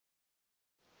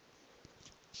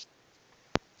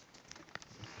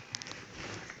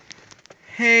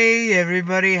Hey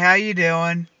everybody, how you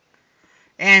doing?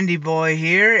 Andy Boy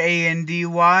here,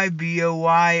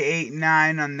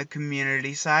 ANDYBOY89 on the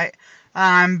community site.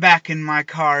 I'm back in my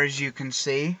car, as you can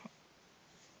see.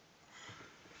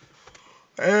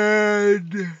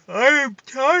 And I'm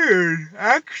tired.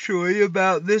 Actually,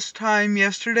 about this time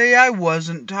yesterday, I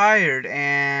wasn't tired,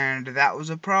 and that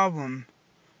was a problem.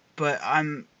 But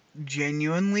I'm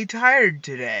genuinely tired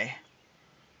today.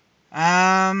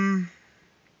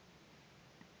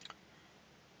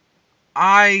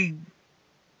 I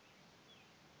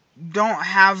don't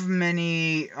have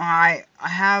many. I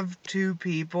have two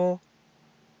people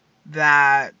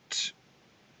that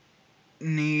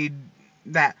need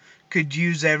that could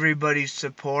use everybody's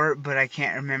support, but I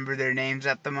can't remember their names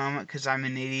at the moment because I'm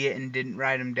an idiot and didn't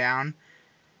write them down.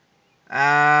 But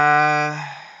I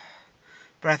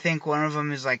think one of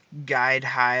them is like Guide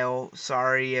Heil.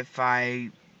 Sorry if I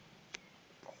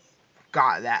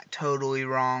got that totally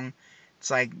wrong. It's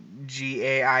like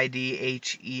GAIDHEIL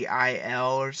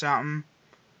or something.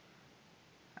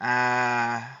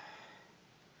 And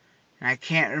I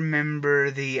can't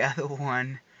remember the other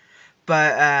one.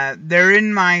 But they're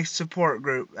in my support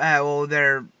group. Well,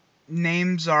 their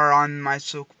names are on my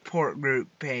support group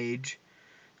page.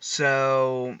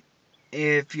 So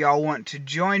if y'all want to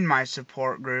join my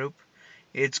support group,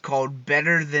 it's called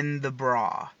Better Than the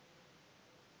Bra.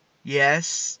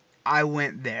 Yes, I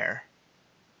went there.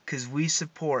 'Cause we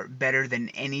support better than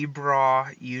any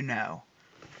bra you know.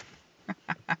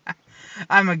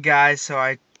 I'm a guy, so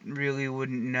I really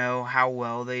wouldn't know how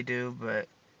well they do, but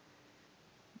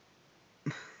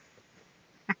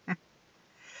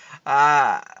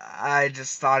I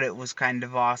just thought it was kind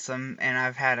of awesome, and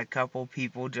I've had a couple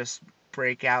people just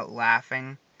break out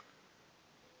laughing.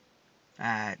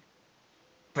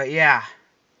 But yeah,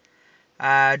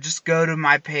 just go to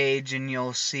my page and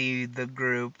you'll see the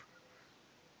group.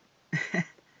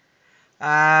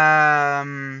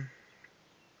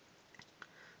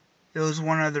 There was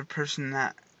one other person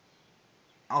that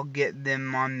I'll get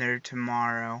them on there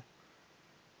tomorrow.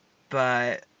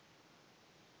 But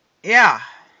yeah.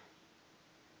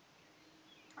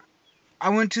 I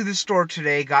went to the store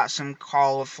today, got some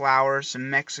cauliflower, some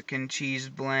Mexican cheese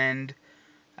blend,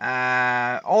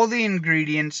 all the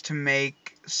ingredients to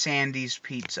make Sandy's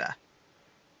pizza.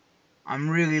 I'm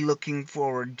really looking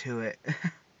forward to it.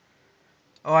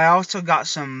 Oh, I also got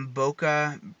some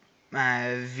Boca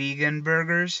vegan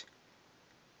burgers,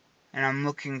 and I'm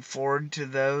looking forward to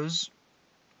those.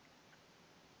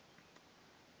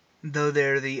 Though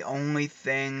they're the only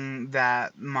thing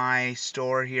that my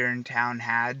store here in town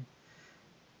had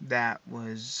that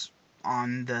was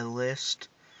on the list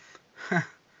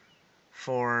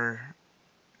for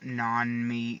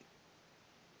non-meat,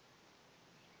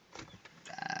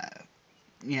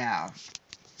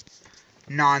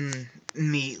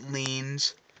 non-meat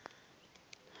leans.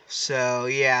 So,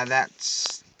 yeah,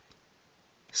 that's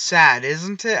sad,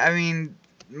 isn't it? I mean,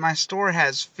 my store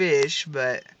has fish,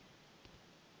 but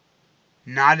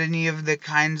not any of the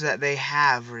kinds that they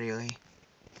have, really,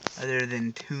 other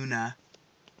than tuna.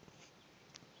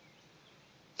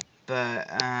 But,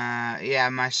 yeah,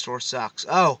 my store sucks.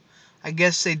 Oh, I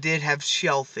guess they did have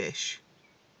shellfish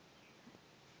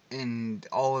and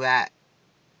all that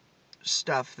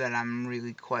stuff that I'm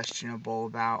really questionable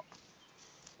about.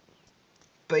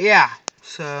 But yeah,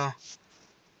 so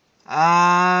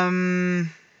I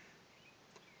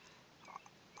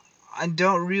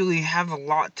don't really have a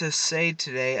lot to say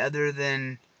today other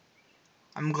than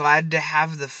I'm glad to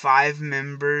have the 5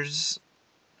 members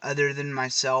other than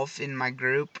myself in my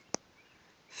group.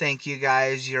 Thank you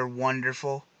guys, you're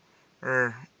wonderful.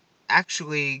 Or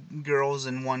actually girls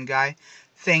and one guy.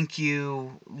 Thank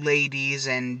you ladies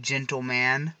and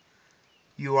gentlemen.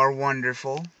 You are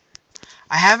wonderful.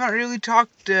 I haven't really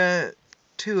talked to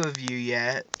 2 of you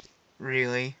yet,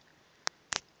 really.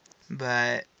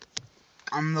 But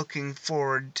I'm looking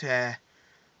forward to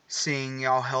seeing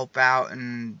y'all help out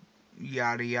and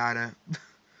yada yada.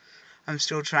 I'm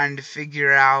still trying to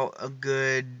figure out a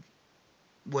good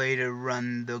way to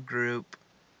run the group,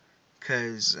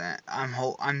 cause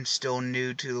I'm still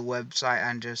new to the website.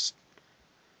 I'm just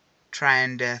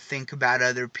trying to think about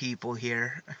other people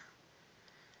here.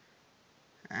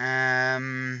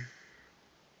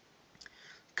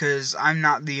 Cause I'm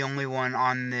not the only one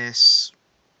on this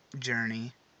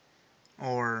journey,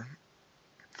 or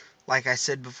like I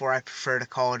said before, I prefer to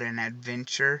call it an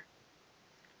adventure,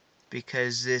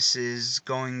 because this is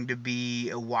going to be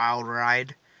a wild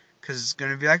ride, because it's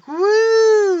going to be like,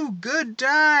 woo, good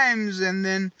times, and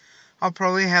then I'll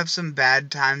probably have some bad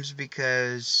times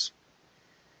because,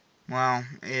 well,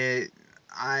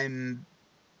 I'm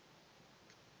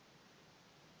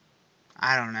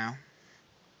I don't know.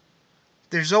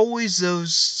 There's always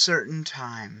those certain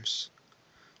times.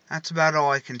 That's about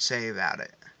all I can say about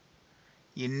it.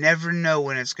 You never know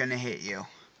when it's going to hit you.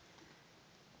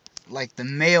 Like the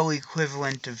male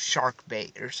equivalent of shark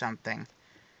bait or something.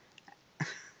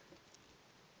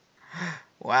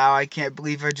 Wow, I can't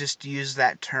believe I just used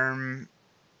that term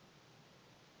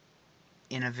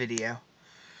in a video.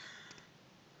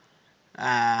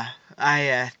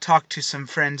 I talked to some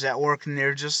friends at work and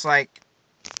they're just like,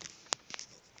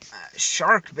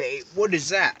 shark bait? What is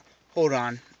that? Hold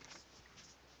on.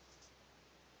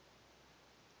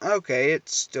 Okay,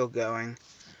 it's still going.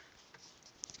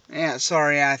 Yeah,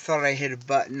 sorry, I thought I hit a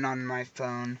button on my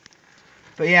phone.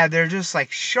 But yeah, they're just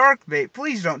like, shark bait?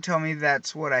 Please don't tell me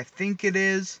that's what I think it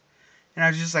is. And I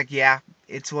was just like, yeah,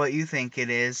 it's what you think it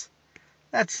is.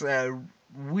 That's a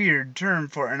weird term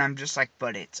for it. And I'm just like,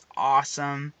 but it's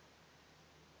awesome.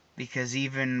 Because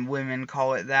even women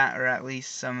call it that, or at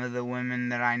least some of the women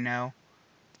that I know.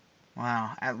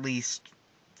 Well, at least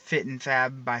Fit and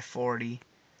Fab by 40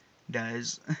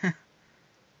 does.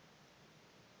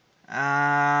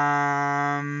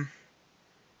 I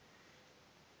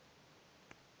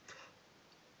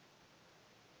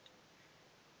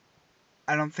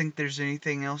don't think there's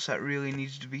anything else that really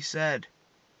needs to be said.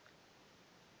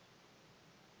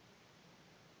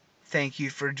 Thank you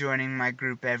for joining my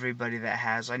group, everybody that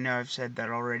has. I know I've said that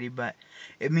already, but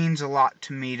it means a lot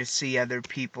to me to see other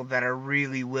people that are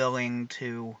really willing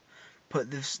to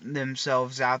put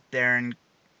themselves out there and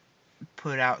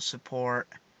put out support.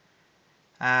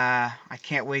 I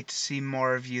can't wait to see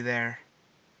more of you there.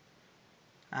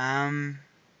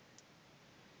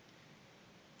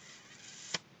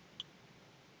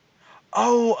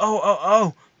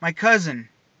 Oh, my cousin.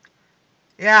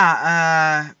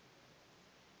 Yeah,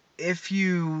 if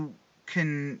you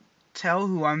can tell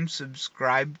who I'm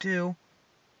subscribed to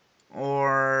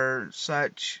or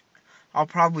such, I'll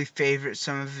probably favorite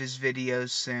some of his videos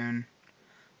soon.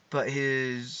 But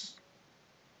his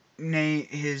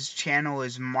channel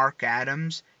is Mark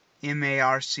Adams,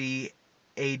 MarcAdams,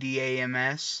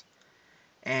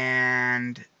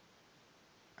 and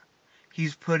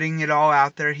he's putting it all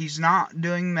out there. He's not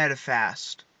doing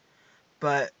Medifast,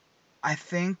 but I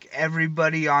think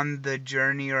everybody on the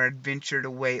journey or adventure to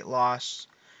weight loss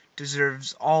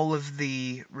deserves all of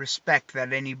the respect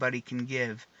that anybody can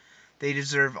give. They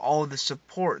deserve all the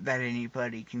support that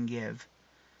anybody can give.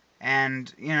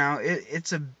 And, you know,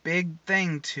 it's a big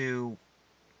thing to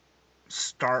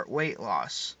start weight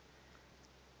loss.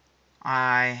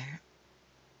 I'm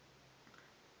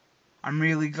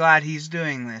really glad he's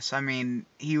doing this. I mean,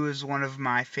 he was one of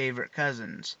my favorite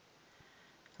cousins.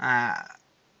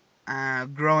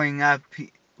 Growing up,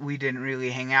 we didn't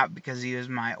really hang out because he was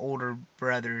my older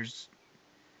brother's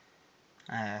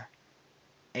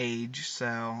age,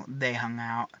 so they hung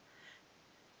out.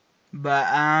 But,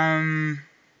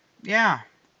 yeah.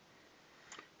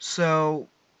 So,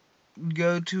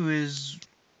 go to his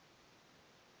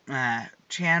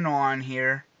channel on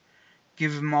here.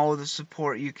 Give him all the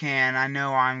support you can. I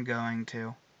know I'm going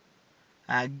to.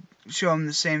 Show him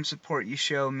the same support you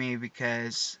show me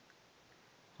because,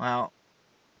 well,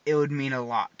 it would mean a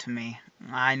lot to me.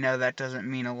 I know that doesn't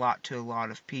mean a lot to a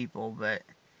lot of people, but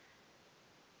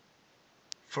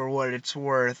for what it's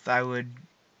worth, I would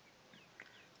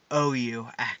owe you,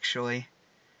 actually.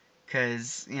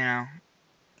 Because, you know,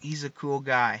 he's a cool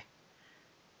guy.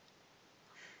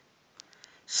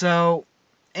 So,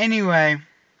 anyway,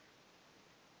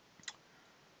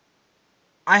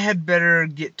 I had better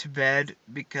get to bed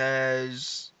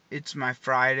because it's my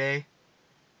Friday.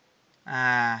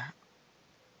 After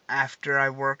I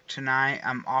work tonight,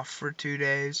 I'm off for 2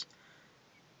 days.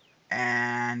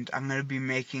 And I'm going to be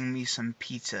making me some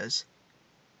pizzas.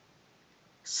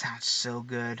 Sounds so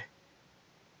good.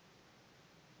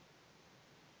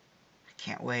 I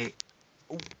can't wait.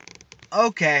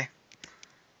 Okay.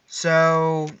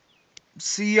 So,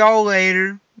 see y'all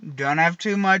later. Don't have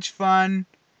too much fun.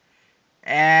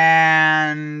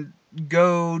 And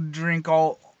go drink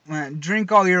all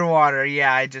your water.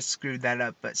 Yeah, I just screwed that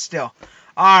up, but still.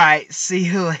 Alright, see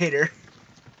you later.